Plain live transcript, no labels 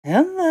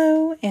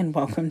Hello and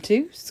welcome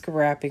to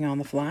Scrapping on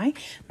the Fly.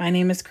 My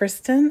name is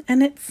Kristen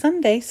and it's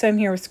Sunday, so I'm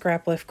here with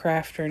Scraplift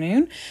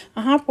Crafternoon,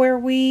 a hop where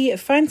we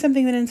find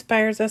something that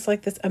inspires us,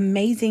 like this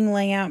amazing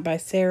layout by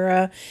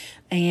Sarah,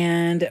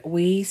 and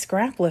we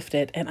scrap lift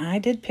it. And I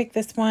did pick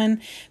this one.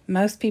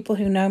 Most people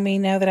who know me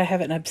know that I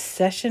have an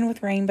obsession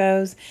with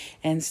rainbows,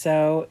 and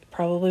so it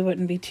probably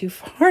wouldn't be too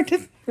far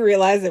to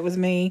realize it was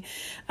me.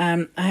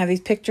 I have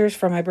these pictures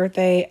from my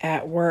birthday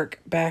at work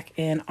back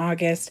in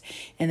August,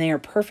 and they are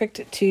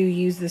perfect to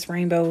use this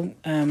rainbow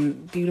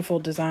beautiful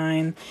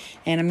design.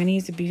 And I'm going to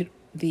use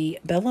the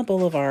Bella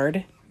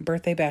Boulevard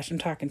birthday bash. I'm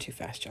talking too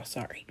fast, y'all.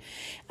 Sorry.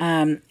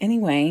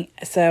 Anyway,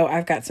 so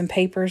I've got some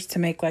papers to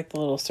make like the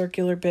little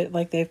circular bit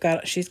like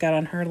she's got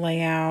on her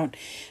layout.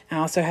 I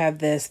also have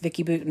this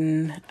Vicky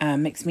Bouton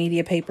mixed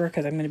media paper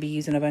because I'm going to be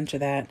using a bunch of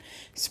that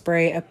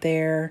spray up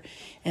there.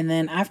 And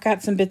then I've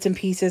got some bits and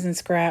pieces and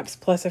scraps.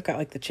 Plus I've got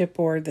like the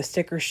chipboard, the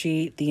sticker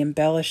sheet, the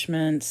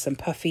embellishments, some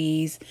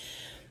puffies,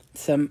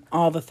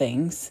 all the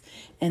things.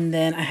 And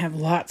then I have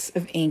lots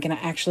of ink, and I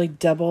actually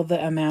double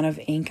the amount of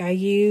ink I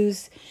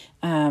use.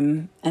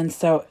 And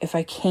so if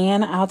I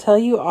can, I'll tell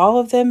you all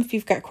of them. If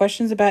you've got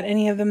questions about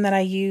any of them that I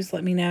use,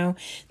 let me know.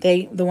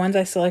 The ones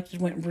I selected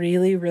went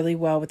really, really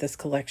well with this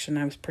collection.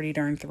 I was pretty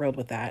darn thrilled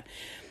with that.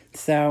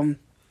 So,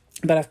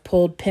 but I've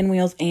pulled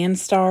pinwheels and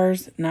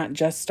stars, not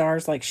just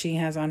stars like she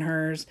has on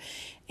hers.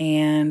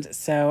 And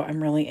so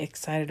I'm really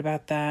excited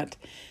about that.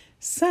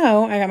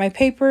 So I got my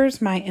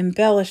papers, my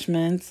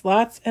embellishments,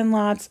 lots and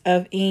lots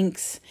of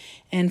inks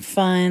and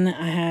fun.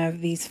 I have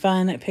these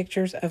fun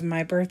pictures of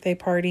my birthday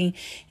party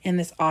and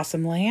this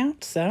awesome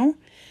layout. So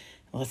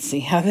let's see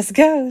how this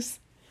goes.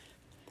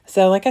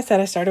 So like I said,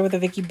 I started with a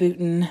Vicky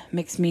Bouton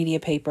mixed media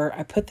paper.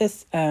 I put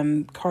this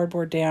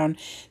cardboard down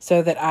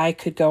so that I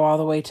could go all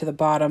the way to the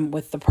bottom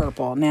with the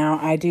purple. Now,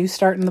 I do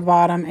start in the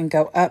bottom and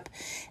go up.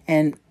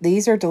 And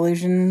these are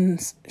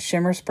Delusions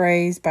Shimmer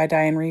Sprays by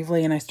Diane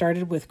Reevely. And I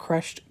started with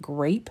Crushed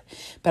Grape.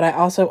 But I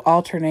also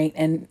alternate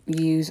and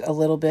use a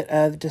little bit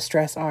of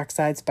Distress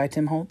Oxides by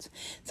Tim Holtz.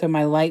 So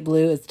my light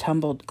blue is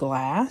Tumbled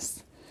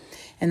Glass.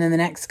 And then the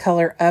next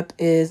color up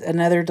is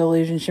another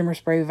Delusion Shimmer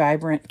Spray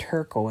Vibrant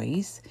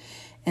Turquoise.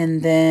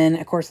 And then,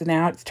 of course,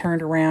 now it's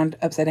turned around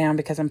upside down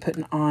because I'm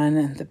putting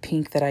on the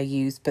pink that I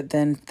used. But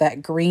then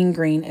that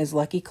green is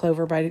Lucky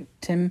Clover by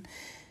Tim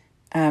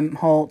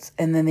Holtz.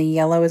 And then the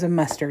yellow is a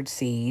mustard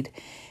seed.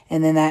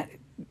 And then that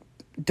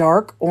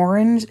dark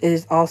orange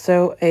is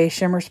also a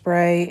shimmer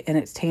spray, and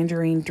it's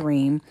Tangerine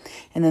Dream.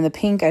 And then the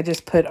pink I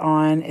just put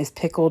on is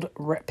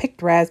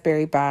Picked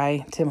Raspberry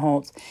by Tim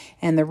Holtz.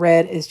 And the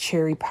red is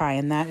Cherry Pie,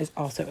 and that is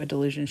also a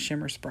Delusion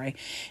shimmer spray.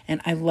 And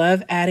I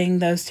love adding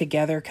those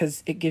together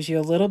because it gives you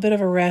a little bit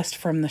of a rest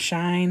from the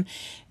shine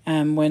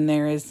when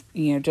there is,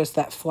 just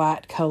that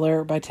flat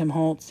color by Tim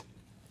Holtz.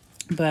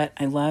 But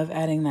I love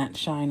adding that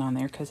shine on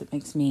there because it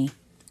makes me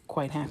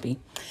quite happy.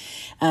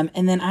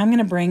 And then I'm going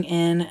to bring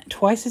in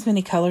twice as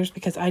many colors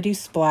because I do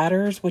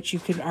splatters, which you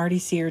can already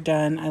see are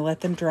done. I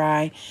let them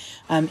dry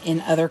in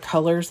other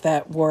colors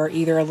that were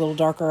either a little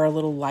darker or a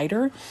little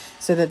lighter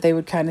so that they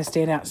would kind of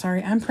stand out.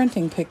 Sorry, I'm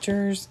printing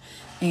pictures,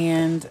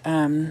 and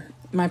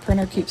my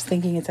printer keeps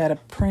thinking it's out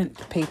of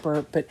print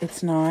paper, but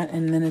it's not.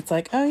 And then it's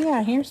like, oh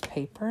yeah, here's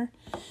paper.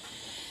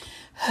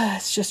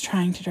 It's just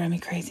trying to drive me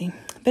crazy.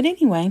 But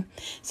anyway,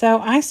 so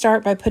I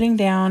start by putting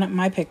down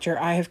my picture.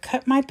 I have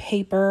cut my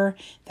paper,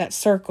 that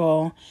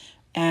circle,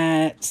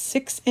 at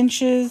 6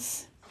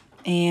 inches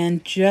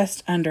and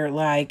just under,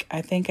 like,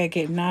 I think I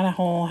get not a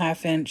whole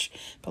half inch,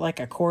 but like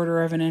a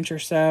 1/4 of an inch or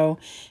so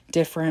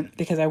different,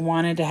 because I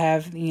wanted to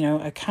have,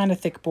 a kind of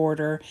thick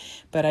border,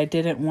 but I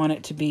didn't want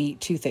it to be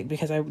too thick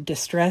because I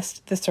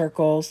distressed the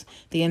circles,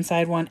 the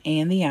inside one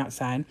and the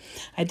outside.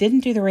 I didn't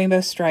do the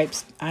rainbow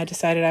stripes. I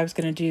decided I was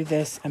going to do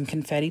this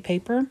confetti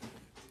paper.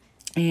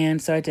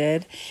 And so I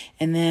did.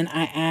 And then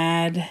I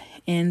add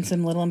in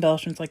some little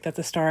embellishments, like that's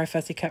a star I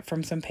fussy cut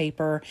from some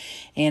paper,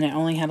 and it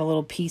only had a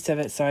little piece of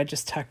it, so I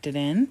just tucked it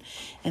in.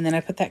 And then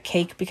I put that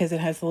cake because it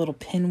has the little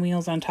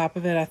pinwheels on top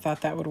of it. I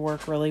thought that would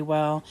work really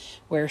well,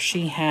 where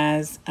she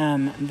has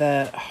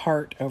the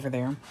heart over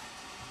there.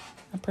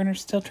 My printer's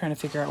still trying to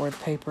figure out where the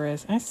paper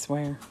is, I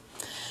swear.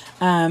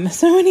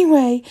 So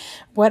anyway,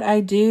 what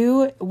I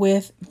do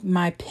with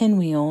my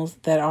pinwheels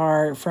that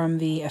are from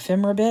the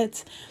ephemera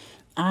bits,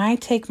 I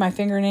take my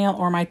fingernail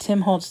or my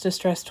Tim Holtz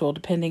distress tool,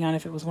 depending on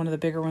if it was one of the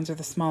bigger ones or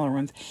the smaller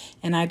ones,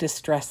 and I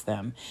distress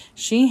them.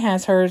 She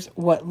has hers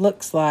what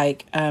looks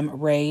like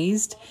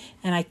raised,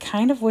 and I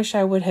kind of wish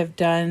I would have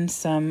done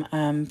some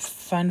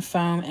fun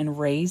foam and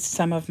raised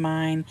some of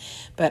mine,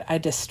 but I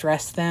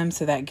distress them,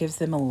 so that gives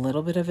them a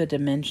little bit of a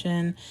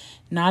dimension.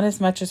 Not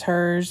as much as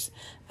hers,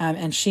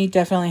 and she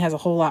definitely has a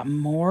whole lot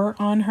more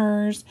on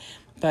hers,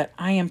 but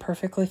I am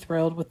perfectly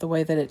thrilled with the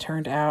way that it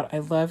turned out. I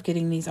love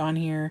getting these on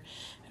here.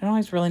 I don't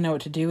always really know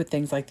what to do with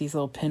things like these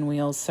little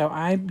pinwheels, so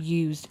I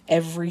used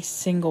every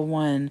single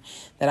one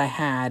that I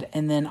had,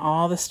 and then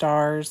all the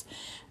stars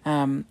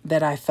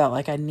that I felt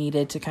like I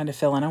needed to kind of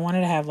fill in. I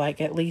wanted to have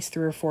like at least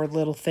 3 or 4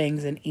 little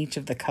things in each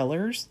of the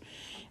colors,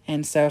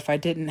 And so if I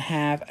didn't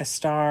have a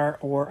star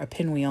or a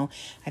pinwheel,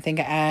 I think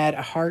I add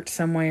a heart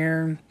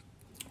somewhere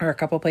or a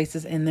couple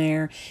places in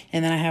there.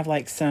 And then I have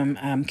like some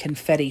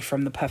confetti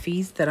from the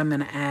puffies that I'm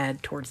going to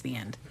add towards the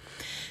end.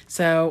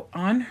 So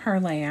on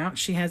her layout,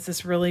 she has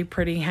this really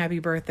pretty happy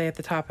birthday at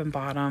the top and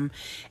bottom.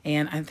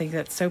 And I think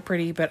that's so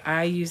pretty, but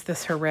I use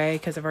this hooray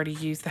because I've already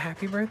used the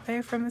happy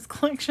birthday from this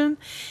collection.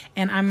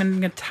 And I'm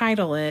going to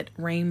title it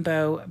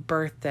Rainbow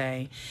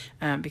Birthday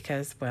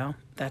because, well,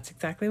 that's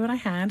exactly what I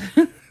had.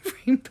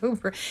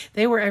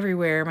 They were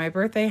everywhere. My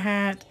birthday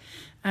hat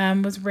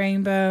was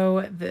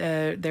rainbow.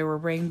 There were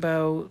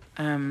rainbow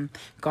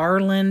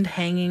garland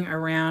hanging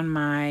around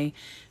my...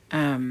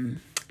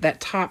 that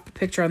top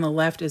picture on the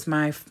left is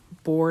my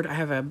board. I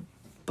have a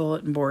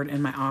bulletin board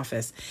in my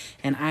office,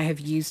 and I have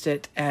used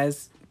it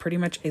as pretty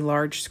much a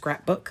large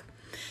scrapbook.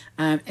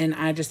 And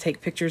I just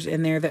take pictures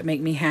in there that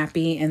make me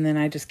happy, and then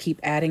I just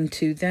keep adding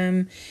to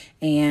them.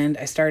 And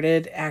I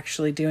started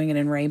actually doing it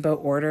in rainbow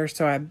order,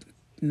 so I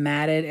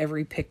matted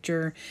every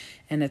picture,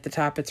 and at the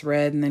top it's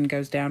red and then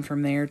goes down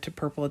from there to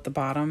purple at the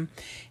bottom.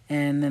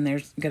 And then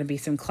there's going to be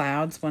some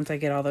clouds once I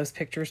get all those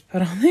pictures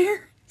put on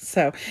there.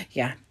 So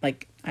yeah,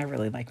 like I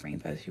really like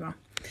rainbows, you all.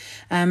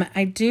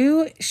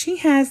 She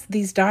has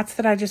these dots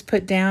that I just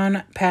put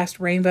down past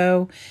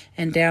rainbow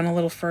and down a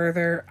little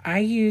further. I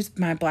used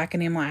my black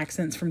enamel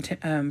accents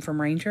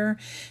from Ranger.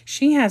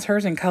 She has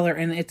hers in color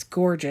and it's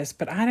gorgeous,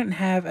 but I didn't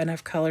have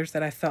enough colors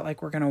that I felt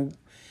like were going to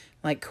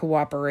like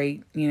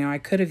cooperate. You know, I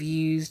could have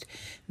used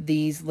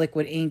these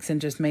liquid inks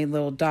and just made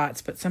little dots,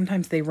 but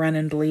sometimes they run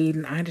and bleed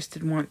and I just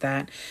didn't want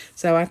that.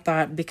 So I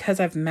thought, because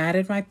I've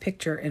matted my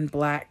picture in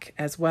black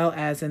as well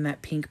as in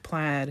that pink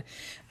plaid,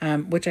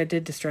 which I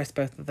did distress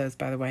both of those,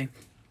 by the way.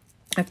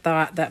 I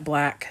thought that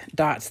black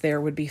dots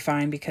there would be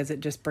fine because it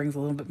just brings a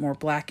little bit more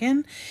black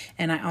in.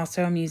 And I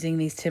also am using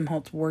these Tim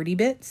Holtz wordy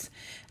bits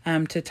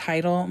to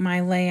title my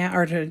layout,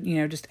 or to, you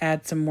know, just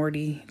add some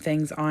wordy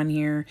things on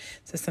here.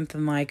 So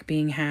something like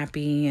being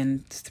happy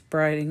and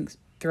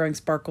throwing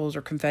sparkles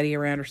or confetti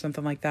around or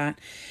something like that.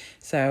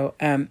 So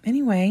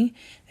anyway,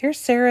 there's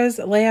Sarah's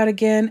layout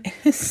again.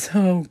 It's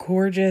so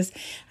gorgeous.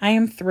 I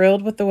am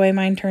thrilled with the way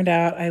mine turned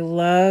out. I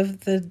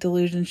love the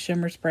Delusion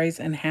shimmer sprays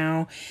and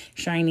how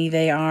shiny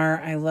they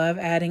are. I love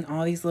adding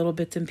all these little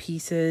bits and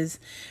pieces.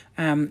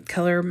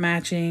 Color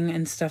matching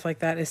and stuff like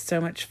that is so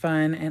much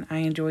fun, and I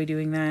enjoy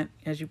doing that,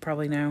 as you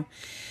probably know.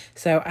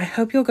 So I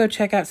hope you'll go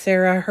check out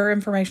Sarah. Her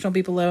information will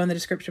be below in the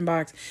description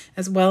box,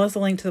 as well as a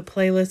link to the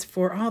playlist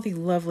for all the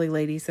lovely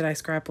ladies that I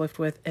scraplift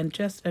with and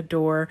just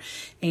adore.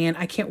 And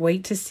I can't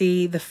wait to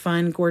see the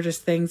fun, gorgeous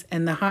things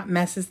and the hot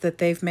messes that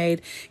they've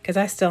made, because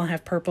I still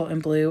have purple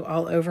and blue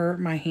all over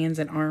my hands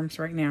and arms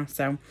right now.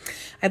 So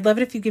I'd love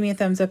it if you give me a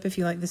thumbs up if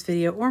you like this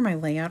video or my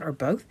layout or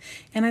both.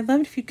 And I'd love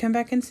it if you'd come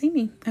back and see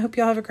me. I hope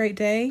y'all have a great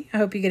day. I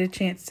hope you get a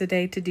chance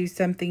today to do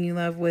something you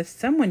love with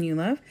someone you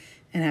love.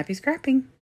 And happy scrapping.